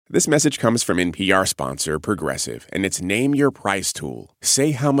This message comes from NPR sponsor Progressive, and it's Name Your Price tool.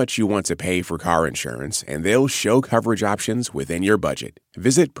 Say how much you want to pay for car insurance, and they'll show coverage options within your budget.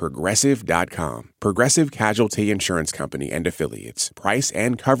 Visit Progressive.com. Progressive Casualty Insurance Company and Affiliates. Price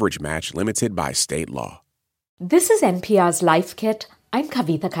and coverage match limited by state law. This is NPR's Life Kit. I'm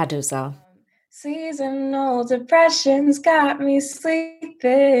Kavitha Cardoza. Seasonal depression's got me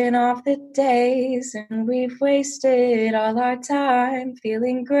sleeping off the days, and we've wasted all our time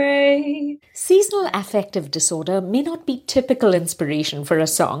feeling great. Seasonal affective disorder may not be typical inspiration for a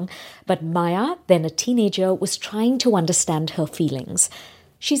song, but Maya, then a teenager, was trying to understand her feelings.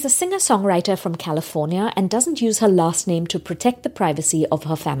 She's a singer-songwriter from California and doesn't use her last name to protect the privacy of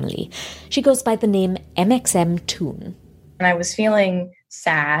her family. She goes by the name MXM Toon. And I was feeling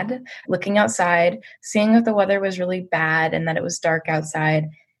sad, looking outside, seeing that the weather was really bad and that it was dark outside,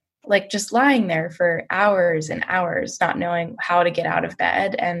 like just lying there for hours and hours, not knowing how to get out of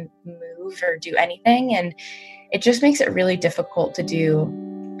bed and move or do anything. And it just makes it really difficult to do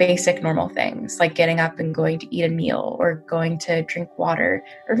basic normal things like getting up and going to eat a meal or going to drink water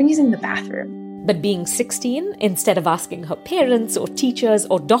or even using the bathroom. But being 16, instead of asking her parents or teachers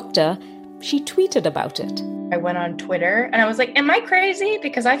or doctor, she tweeted about it. I went on Twitter and I was like, am I crazy?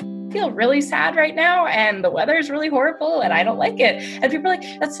 Because I feel really sad right now and the weather is really horrible and I don't like it. And people are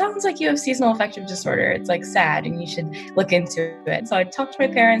like, that sounds like you have seasonal affective disorder. It's like sad and you should look into it. So I talked to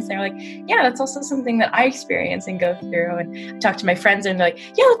my parents and they're like, yeah, that's also something that I experience and go through. And I talked to my friends and they're like,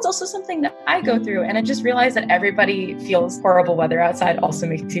 yeah, that's also something that I go through. And I just realized that everybody feels horrible weather outside also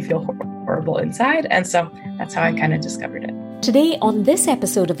makes you feel horrible inside. And so that's how I kind of discovered it. Today on this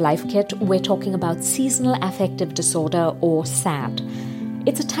episode of Life Kit, we're talking about seasonal affective disorder, or SAD.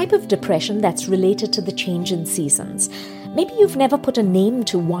 It's a type of depression that's related to the change in seasons. Maybe you've never put a name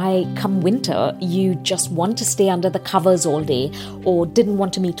to why, come winter, you just want to stay under the covers all day, or didn't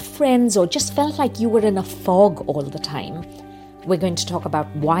want to meet friends, or just felt like you were in a fog all the time. We're going to talk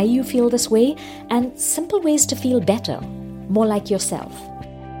about why you feel this way and simple ways to feel better, more like yourself.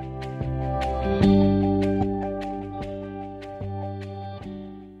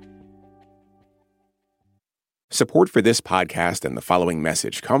 Support for this podcast and the following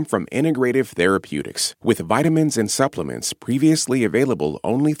message come from Integrative Therapeutics, with vitamins and supplements previously available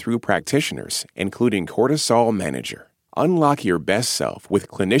only through practitioners, including Cortisol Manager. Unlock your best self with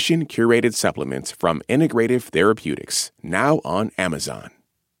clinician-curated supplements from Integrative Therapeutics, now on Amazon.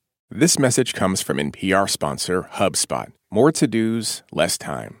 This message comes from NPR sponsor HubSpot. More to-dos, less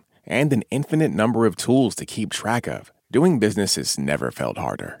time, and an infinite number of tools to keep track of. Doing business has never felt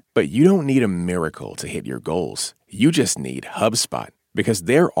harder, but you don't need a miracle to hit your goals. You just need HubSpot, because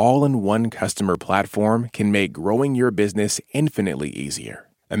their all-in-one customer platform can make growing your business infinitely easier.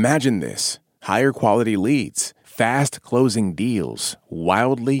 Imagine this: higher quality leads, fast closing deals,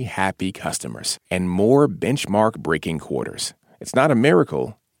 wildly happy customers, and more benchmark-breaking quarters. It's not a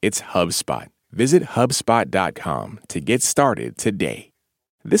miracle, it's HubSpot. Visit HubSpot.com to get started today.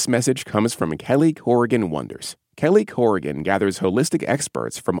 This message comes from Kelly Corrigan Wonders. Kelly Corrigan gathers holistic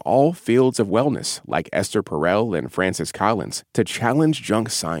experts from all fields of wellness, like Esther Perel and Francis Collins, to challenge junk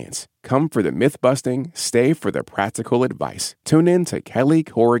science. Come for the myth-busting, stay for the practical advice. Tune in to Kelly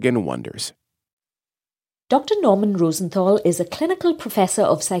Corrigan Wonders. Dr. Norman Rosenthal is a clinical professor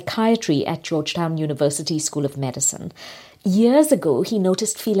of psychiatry at Georgetown University School of Medicine. Years ago, he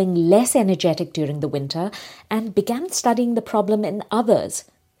noticed feeling less energetic during the winter and began studying the problem in others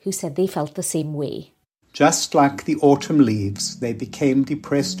who said they felt the same way. Just like the autumn leaves, they became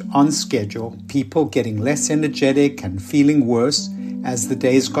depressed on schedule, people getting less energetic and feeling worse as the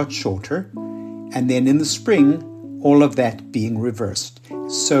days got shorter, and then in the spring, all of that being reversed.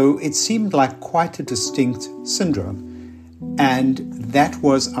 So it seemed like quite a distinct syndrome. And that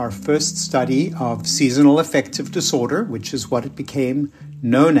was our first study of seasonal affective disorder, which is what it became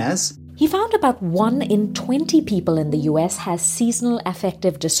known as. He found about 1 in 20 people in the US has seasonal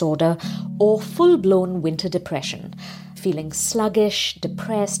affective disorder or full-blown winter depression. Feeling sluggish,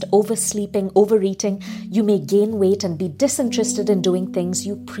 depressed, oversleeping, overeating, you may gain weight and be disinterested in doing things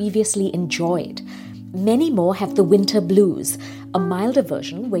you previously enjoyed. Many more have the winter blues, a milder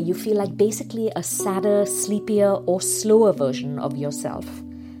version where you feel like basically a sadder, sleepier, or slower version of yourself.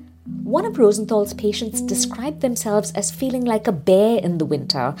 One of Rosenthal's patients described themselves as feeling like a bear in the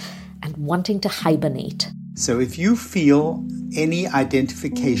winter and wanting to hibernate. So if you feel any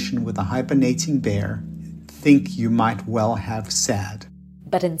identification with a hibernating bear, think you might well have SAD.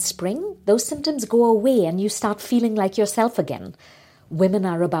 But in spring, those symptoms go away and you start feeling like yourself again. Women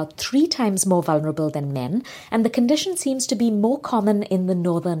are about 3 times more vulnerable than men, and the condition seems to be more common in the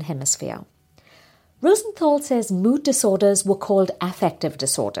northern hemisphere. Rosenthal says mood disorders were called affective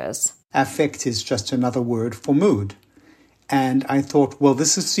disorders. Affect is just another word for mood. And I thought, well,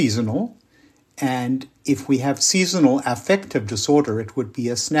 this is seasonal. And if we have seasonal affective disorder, it would be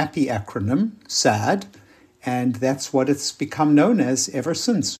a snappy acronym, SAD. And that's what it's become known as ever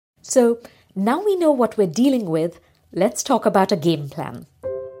since. So now we know what we're dealing with. Let's talk about a game plan.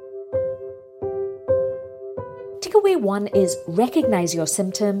 Takeaway 1 is recognize your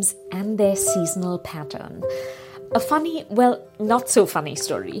symptoms and their seasonal pattern. A funny, well, not so funny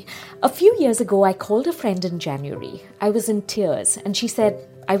story. A few years ago, I called a friend in January. I was in tears and she said,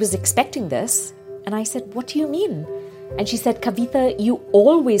 I was expecting this. And I said, what do you mean? And she said, Kavitha, you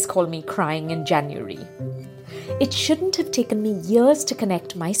always call me crying in January. It shouldn't have taken me years to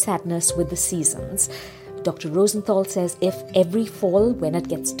connect my sadness with the seasons. Dr. Rosenthal says if every fall, when it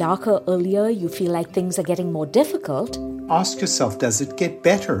gets darker earlier, you feel like things are getting more difficult, ask yourself, does it get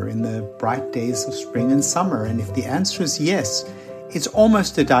better in the bright days of spring and summer? And if the answer is yes, it's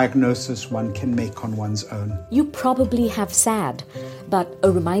almost a diagnosis one can make on one's own. You probably have SAD, but a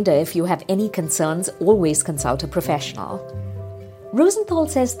reminder, if you have any concerns, always consult a professional. Rosenthal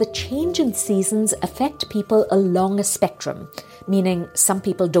says the change in seasons affect people along a spectrum, meaning some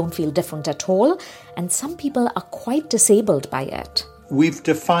people don't feel different at all, and some people are quite disabled by it. We've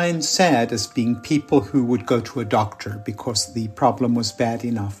defined SAD as being people who would go to a doctor because the problem was bad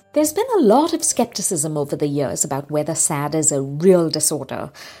enough. There's been a lot of skepticism over the years about whether SAD is a real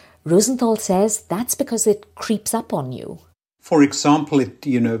disorder. Rosenthal says that's because it creeps up on you. For example,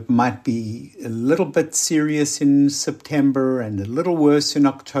 it might be a little bit serious in September and a little worse in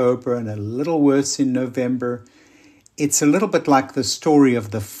October and a little worse in November. It's a little bit like the story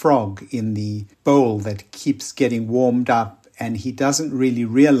of the frog in the bowl that keeps getting warmed up, and he doesn't really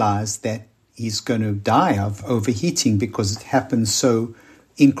realize that he's going to die of overheating because it happens so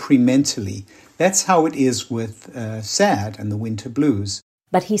incrementally. That's how it is with SAD and the winter blues.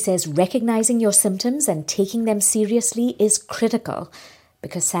 But he says recognizing your symptoms and taking them seriously is critical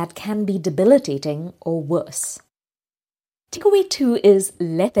because SAD can be debilitating or worse. Takeaway 2 is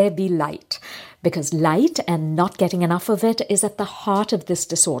let there be light, because light and not getting enough of it is at the heart of this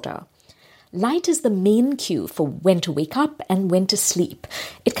disorder. Light is the main cue for when to wake up and when to sleep.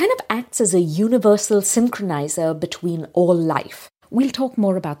 It kind of acts as a universal synchronizer between all life. We'll talk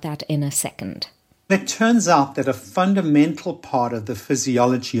more about that in a second. It turns out that a fundamental part of the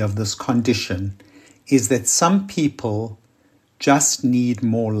physiology of this condition is that some people just need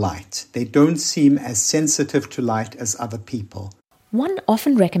more light. They don't seem as sensitive to light as other people. One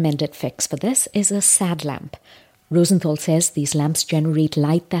often recommended fix for this is a SAD lamp. Rosenthal says these lamps generate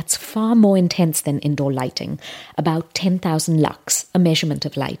light that's far more intense than indoor lighting, about 10,000 lux, a measurement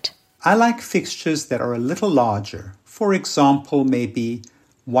of light. I like fixtures that are a little larger. For example, maybe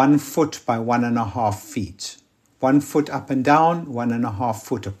 1 foot by 1.5 feet. 1 foot up and down, 1.5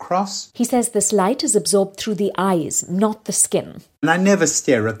 foot across. He says this light is absorbed through the eyes, not the skin. And I never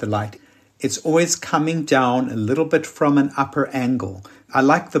stare at the light. It's always coming down a little bit from an upper angle. I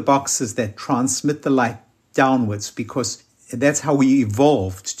like the boxes that transmit the light downwards because that's how we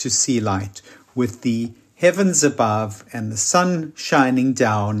evolved to see light, with the heavens above and the sun shining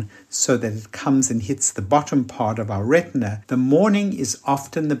down so that it comes and hits the bottom part of our retina. The morning is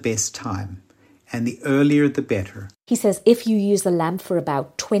often the best time, and the earlier the better. He says if you use the lamp for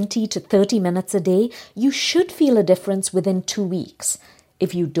about 20 to 30 minutes a day, you should feel a difference within 2 weeks.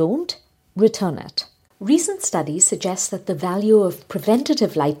 If you don't, return it. Recent studies suggest that the value of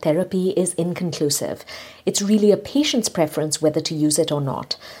preventative light therapy is inconclusive. It's really a patient's preference whether to use it or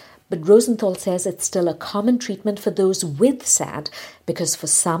not. But Rosenthal says it's still a common treatment for those with SAD because for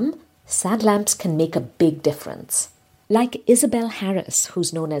some, SAD lamps can make a big difference. Like Isabel Harris,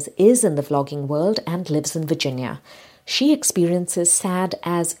 who's known as Iz in the vlogging world and lives in Virginia. She experiences SAD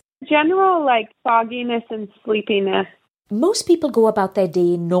as general fogginess and sleepiness. Most people go about their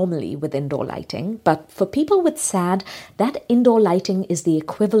day normally with indoor lighting, but for people with SAD, that indoor lighting is the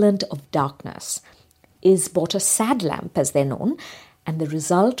equivalent of darkness. Iz bought a SAD lamp, as they're known, and the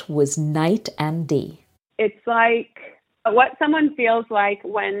result was night and day. It's like what someone feels like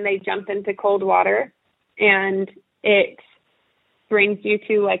when they jump into cold water and it brings you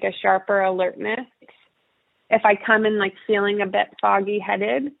to a sharper alertness. If I come in feeling a bit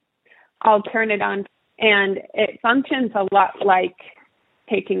foggy-headed, I'll turn it on, and it functions a lot like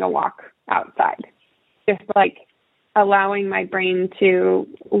taking a walk outside. Just allowing my brain to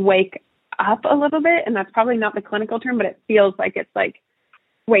wake up a little bit, and that's probably not the clinical term, but it feels like it's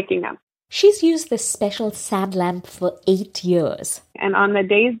waking up. She's used this special SAD lamp for 8 years. And on the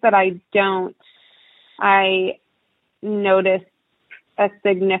days that I don't, I notice a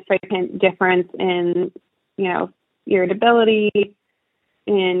significant difference in, irritability,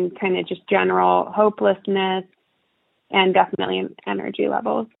 in kind of just general hopelessness, and definitely in energy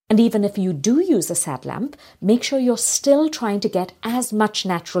levels. And even if you do use a SAD lamp, make sure you're still trying to get as much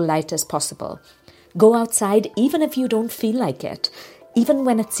natural light as possible. Go outside even if you don't feel like it. Even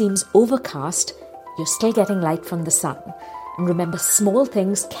when it seems overcast, you're still getting light from the sun. And remember, small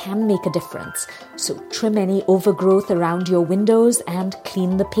things can make a difference. So trim any overgrowth around your windows and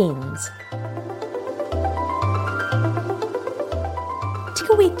clean the panes.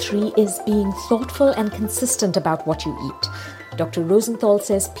 Takeaway 3 is being thoughtful and consistent about what you eat. Dr. Rosenthal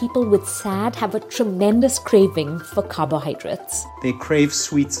says people with SAD have a tremendous craving for carbohydrates. They crave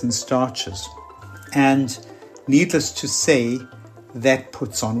sweets and starches. And needless to say, that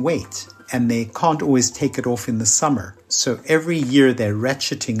puts on weight. And they can't always take it off in the summer. So every year they're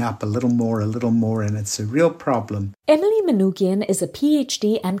ratcheting up a little more, and it's a real problem. Emily Manoogian is a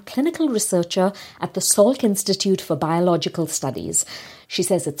PhD and clinical researcher at the Salk Institute for Biological Studies. She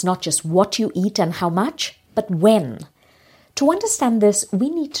says it's not just what you eat and how much, but when. To understand this, we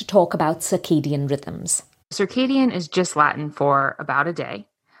need to talk about circadian rhythms. Circadian is just Latin for about a day.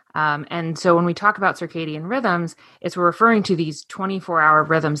 And so when we talk about circadian rhythms, we're referring to these 24-hour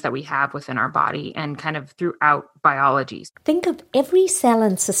rhythms that we have within our body and kind of throughout biology. Think of every cell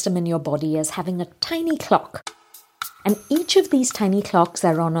and system in your body as having a tiny clock. And each of these tiny clocks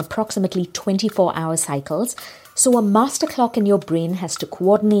are on approximately 24-hour cycles. So a master clock in your brain has to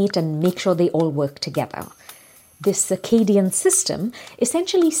coordinate and make sure they all work together. This circadian system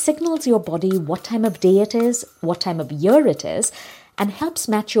essentially signals your body what time of day it is, what time of year it is, and helps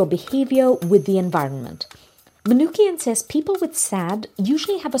match your behavior with the environment. Manoogian says people with SAD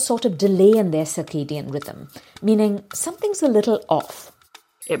usually have a sort of delay in their circadian rhythm, meaning something's a little off.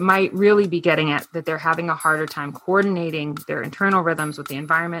 It might really be getting at that they're having a harder time coordinating their internal rhythms with the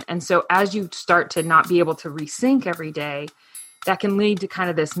environment. And so as you start to not be able to resync every day, that can lead to kind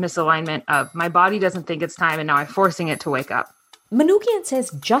of this misalignment of my body doesn't think it's time and now I'm forcing it to wake up. Manoogian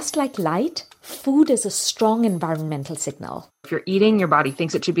says just like light, food is a strong environmental signal. If you're eating, your body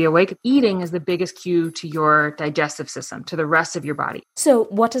thinks it should be awake. Eating is the biggest cue to your digestive system, to the rest of your body. So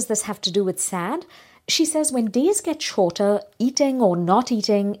what does this have to do with SAD? She says when days get shorter, eating or not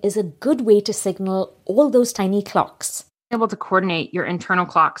eating is a good way to signal all those tiny clocks. Able to coordinate your internal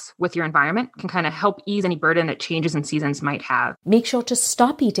clocks with your environment can kind of help ease any burden that changes in seasons might have. Make sure to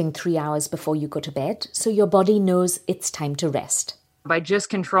stop eating 3 hours before you go to bed so your body knows it's time to rest. By just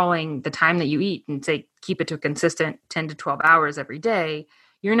controlling the time that you eat and say keep it to a consistent 10 to 12 hours every day,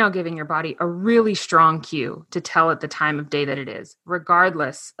 you're now giving your body a really strong cue to tell it the time of day that it is,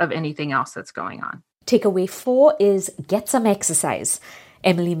 regardless of anything else that's going on. Takeaway 4 is get some exercise.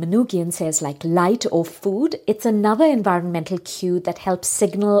 Emily Manoogian says like light or food, it's another environmental cue that helps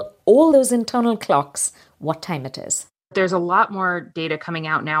signal all those internal clocks what time it is. There's a lot more data coming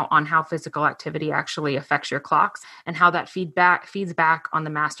out now on how physical activity actually affects your clocks and how that feeds back on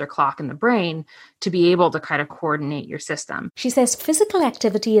the master clock in the brain to be able to kind of coordinate your system. She says physical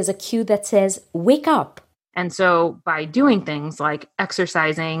activity is a cue that says, wake up. And so by doing things like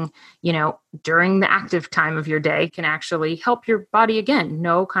exercising, during the active time of your day can actually help your body, again,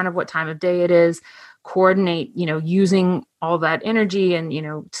 know kind of what time of day it is, coordinate, using all that energy and,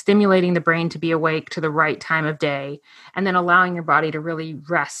 stimulating the brain to be awake to the right time of day, and then allowing your body to really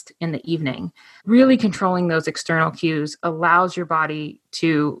rest in the evening. Really controlling those external cues allows your body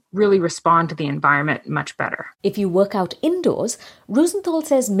to really respond to the environment much better. If you work out indoors, Rosenthal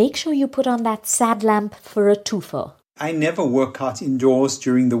says make sure you put on that SAD lamp for a twofer. I never work out indoors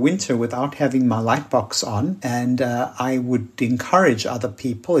during the winter without having my light box on, and I would encourage other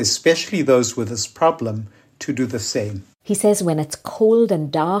people, especially those with this problem, to do the same. He says when it's cold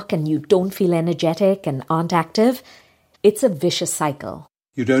and dark and you don't feel energetic and aren't active, it's a vicious cycle.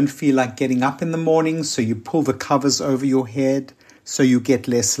 You don't feel like getting up in the morning, so you pull the covers over your head, so you get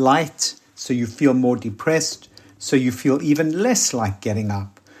less light, so you feel more depressed, so you feel even less like getting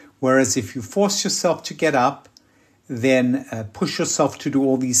up. Whereas if you force yourself to get up, then push yourself to do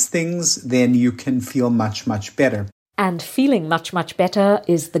all these things, then you can feel much, much better. And feeling much, much better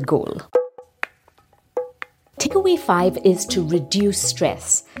is the goal. Takeaway 5 is to reduce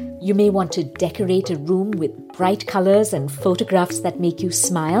stress. You may want to decorate a room with bright colors and photographs that make you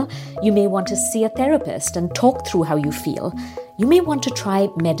smile. You may want to see a therapist and talk through how you feel. You may want to try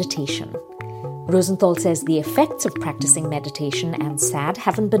meditation. Rosenthal says the effects of practicing meditation and SAD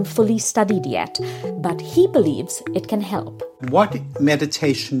haven't been fully studied yet, but he believes it can help. What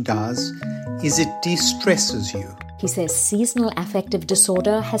meditation does is it de-stresses you. He says seasonal affective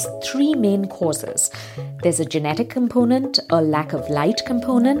disorder has 3 main causes. There's a genetic component, a lack of light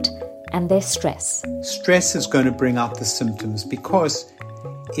component, and there's stress. Stress is going to bring out the symptoms because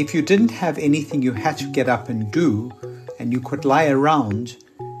if you didn't have anything you had to get up and do, and you could lie around,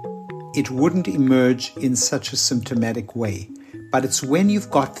 it wouldn't emerge in such a symptomatic way. But it's when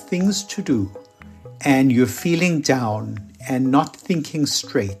you've got things to do and you're feeling down and not thinking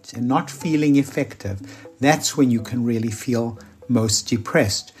straight and not feeling effective, that's when you can really feel most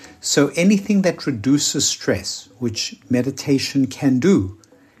depressed. So anything that reduces stress, which meditation can do,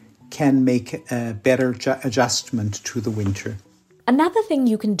 can make a better adjustment to the winter. Another thing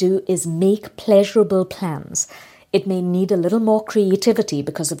you can do is make pleasurable plans. It may need a little more creativity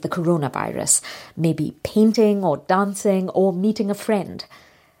because of the coronavirus, maybe painting or dancing or meeting a friend.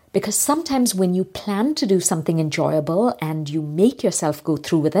 Because sometimes when you plan to do something enjoyable and you make yourself go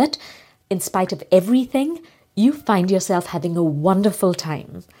through with it, in spite of everything, you find yourself having a wonderful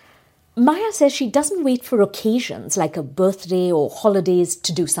time. Maya says she doesn't wait for occasions like a birthday or holidays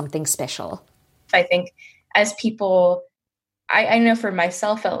to do something special. I think as people, I know for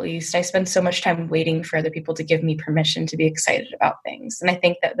myself at least, I spend so much time waiting for other people to give me permission to be excited about things. And I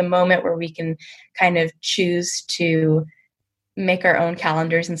think that the moment where we can kind of choose to make our own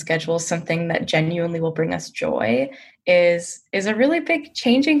calendars and schedules something that genuinely will bring us joy is a really big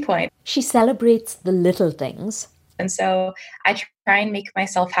changing point. She celebrates the little things. And so I try and make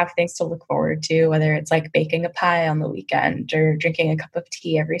myself have things to look forward to, whether it's like baking a pie on the weekend or drinking a cup of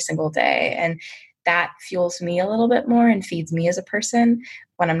tea every single day. And that fuels me a little bit more and feeds me as a person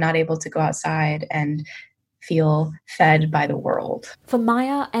when I'm not able to go outside and feel fed by the world. For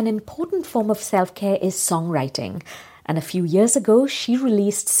Maya, an important form of self-care is songwriting. And a few years ago, she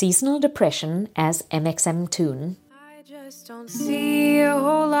released Seasonal Depression as MXM tune. I just don't see a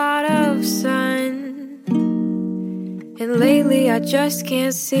whole lot of sun. And lately I just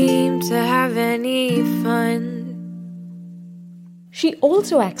can't seem to have any fun. She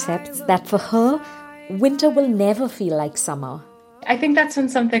also accepts that for her, winter will never feel like summer. I think that's been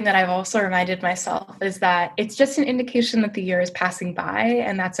something that I've also reminded myself is that it's just an indication that the year is passing by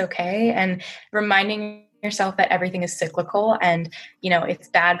and that's okay. And reminding yourself that everything is cyclical and, it's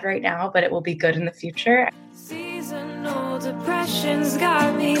bad right now, but it will be good in the future. Seasonal depression's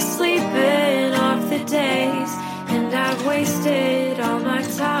got me sleeping off the days, and I've wasted all my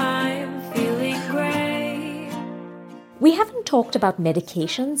time feeling great. We haven't talked about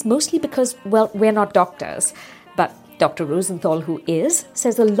medications, mostly because, we're not doctors. But Dr. Rosenthal, who is,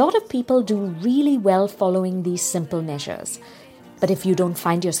 says a lot of people do really well following these simple measures. But if you don't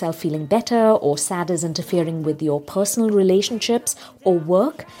find yourself feeling better or sad is interfering with your personal relationships or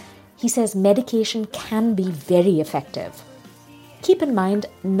work, he says medication can be very effective. Keep in mind,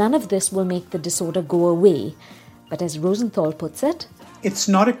 none of this will make the disorder go away. But as Rosenthal puts it, it's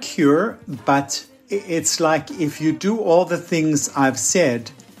not a cure, but it's like if you do all the things I've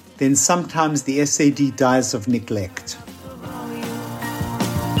said, then sometimes the SAD dies of neglect.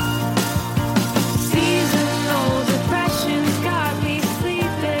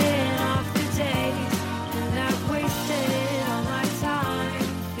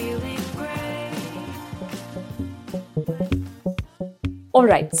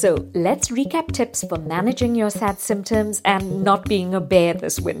 Alright, so let's recap tips for managing your sad symptoms and not being a bear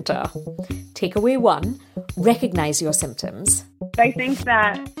this winter. Takeaway 1, recognize your symptoms. I think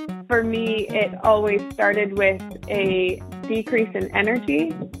that for me, it always started with a decrease in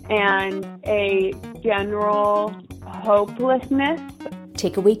energy and a general hopelessness.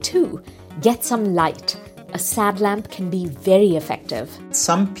 Takeaway 2, get some light. A sad lamp can be very effective.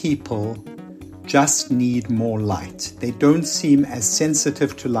 Some people just need more light. They don't seem as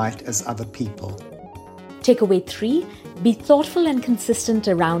sensitive to light as other people. Takeaway 3, be thoughtful and consistent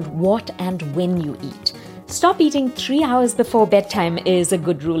around what and when you eat. Stop eating 3 hours before bedtime is a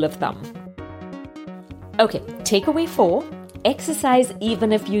good rule of thumb. Okay, takeaway 4, exercise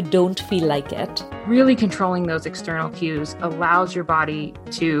even if you don't feel like it. Really controlling those external cues allows your body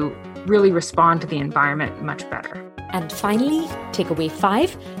to really respond to the environment much better. And finally, takeaway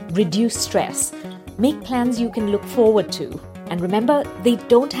 5, reduce stress. Make plans you can look forward to. And remember, they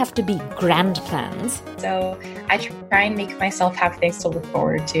don't have to be grand plans. So I try and make myself have things to look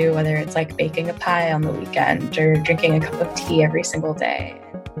forward to, whether it's like baking a pie on the weekend or drinking a cup of tea every single day.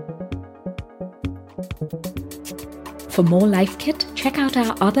 For more Life Kit, check out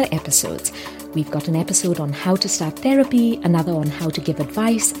our other episodes. We've got an episode on how to start therapy, another on how to give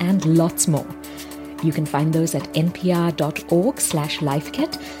advice, and lots more. You can find those at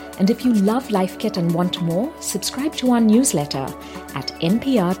npr.org/lifekit. And if you love Life Kit and want more, subscribe to our newsletter at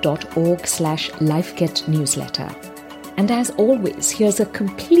npr.org/lifekit newsletter. And as always, here's a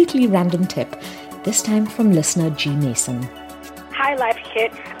completely random tip, this time from listener G. Mason. Hi, Life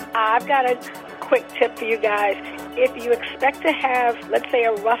Kit. I've got a quick tip for you guys. If you expect to have, let's say,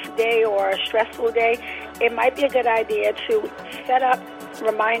 a rough day or a stressful day, it might be a good idea to set up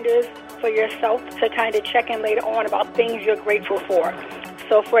reminders for yourself to kind of check in later on about things you're grateful for.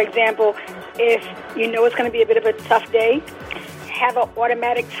 So, for example, if you know it's going to be a bit of a tough day, have an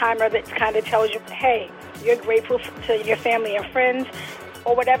automatic timer that kind of tells you, hey, you're grateful to your family and friends,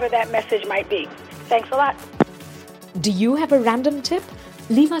 or whatever that message might be. Thanks a lot. Do you have a random tip?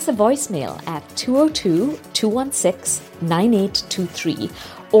 Leave us a voicemail at 202-216-9823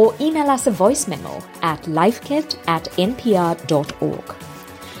 or email us a voice memo at lifekit@npr.org.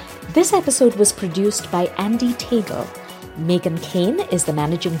 This episode was produced by Andy Tagle. Megan Kane is the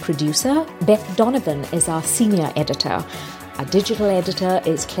managing producer. Beth Donovan is our senior editor. Our digital editor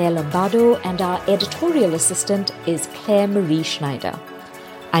is Claire Lombardo, and our editorial assistant is Claire Marie Schneider.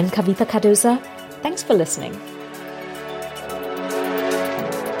 I'm Kavitha Cardoza. Thanks for listening.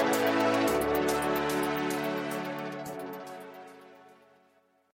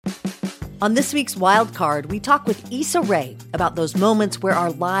 On this week's Wild Card, we talk with Issa Rae about those moments where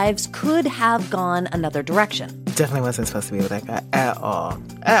our lives could have gone another direction. Definitely wasn't supposed to be with that guy at all.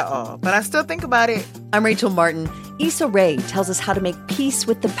 But I still think about it. I'm Rachel Martin. Issa Rae tells us how to make peace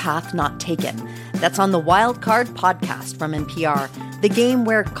with the path not taken. That's on the Wild Card podcast from NPR, the game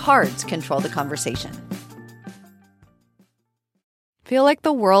where cards control the conversation. Feel like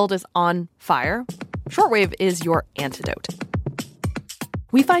the world is on fire? Shortwave is your antidote.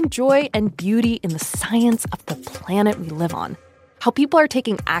 We find joy and beauty in the science of the planet we live on, how people are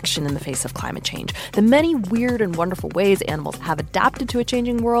taking action in the face of climate change, the many weird and wonderful ways animals have adapted to a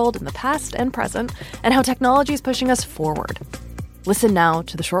changing world in the past and present, and how technology is pushing us forward. Listen now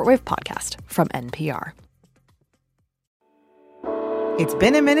to the Shortwave podcast from NPR. It's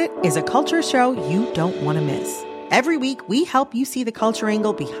Been a Minute is a culture show you don't want to miss. Every week, we help you see the culture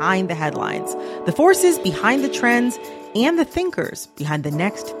angle behind the headlines, the forces behind the trends, and the thinkers behind the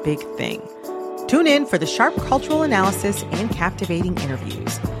next big thing. Tune in for the sharp cultural analysis and captivating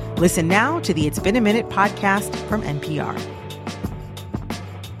interviews. Listen now to the It's Been a Minute podcast from NPR.